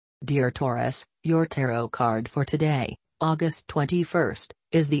Dear Taurus, your tarot card for today, August 21st,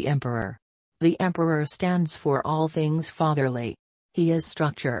 is the Emperor. The Emperor stands for all things fatherly. He is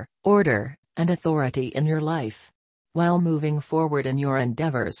structure, order, and authority in your life. While moving forward in your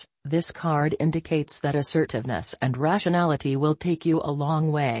endeavors, this card indicates that assertiveness and rationality will take you a long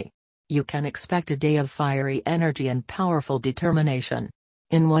way. You can expect a day of fiery energy and powerful determination.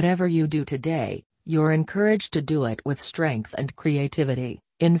 In whatever you do today, you're encouraged to do it with strength and creativity.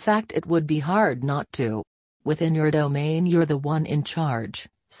 In fact, it would be hard not to. Within your domain, you're the one in charge,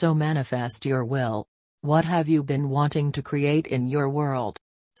 so manifest your will. What have you been wanting to create in your world?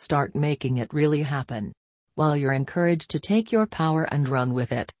 Start making it really happen. While you're encouraged to take your power and run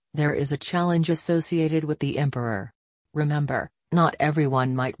with it, there is a challenge associated with the Emperor. Remember, not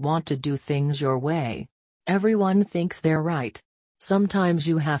everyone might want to do things your way. Everyone thinks they're right. Sometimes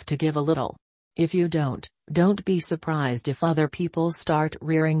you have to give a little. If you don't be surprised if other people start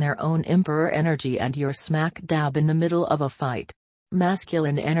rearing their own Emperor energy and you're smack dab in the middle of a fight.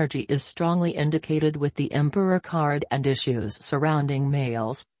 Masculine energy is strongly indicated with the Emperor card, and issues surrounding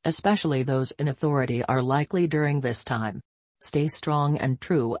males, especially those in authority, are likely during this time. Stay strong and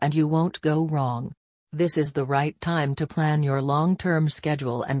true and you won't go wrong. This is the right time to plan your long-term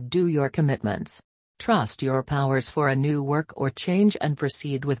schedule and do your commitments. Trust your powers for a new work or change and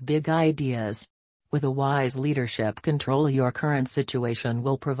proceed with big ideas. With a wise leadership control, your current situation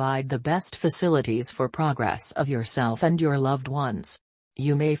will provide the best facilities for progress of yourself and your loved ones.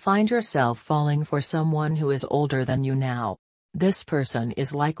 You may find yourself falling for someone who is older than you now. This person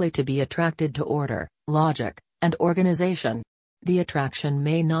is likely to be attracted to order, logic, and organization. The attraction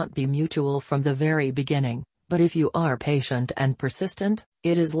may not be mutual from the very beginning, but if you are patient and persistent,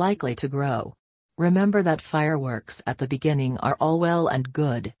 it is likely to grow. Remember that fireworks at the beginning are all well and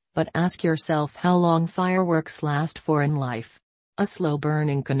good, but ask yourself how long fireworks last for in life. A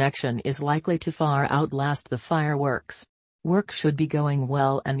slow-burning connection is likely to far outlast the fireworks. Work should be going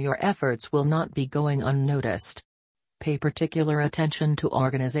well and your efforts will not be going unnoticed. Pay particular attention to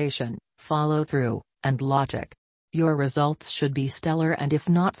organization, follow-through, and logic. Your results should be stellar, and if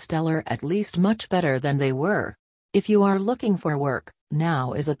not stellar, at least much better than they were. If you are looking for work,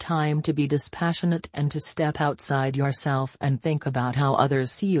 now is a time to be dispassionate and to step outside yourself and think about how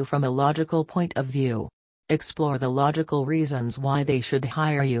others see you from a logical point of view. Explore the logical reasons why they should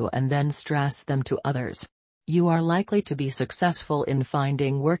hire you and then stress them to others. You are likely to be successful in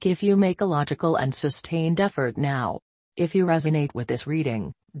finding work if you make a logical and sustained effort now. If you resonate with this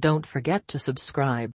reading, don't forget to subscribe.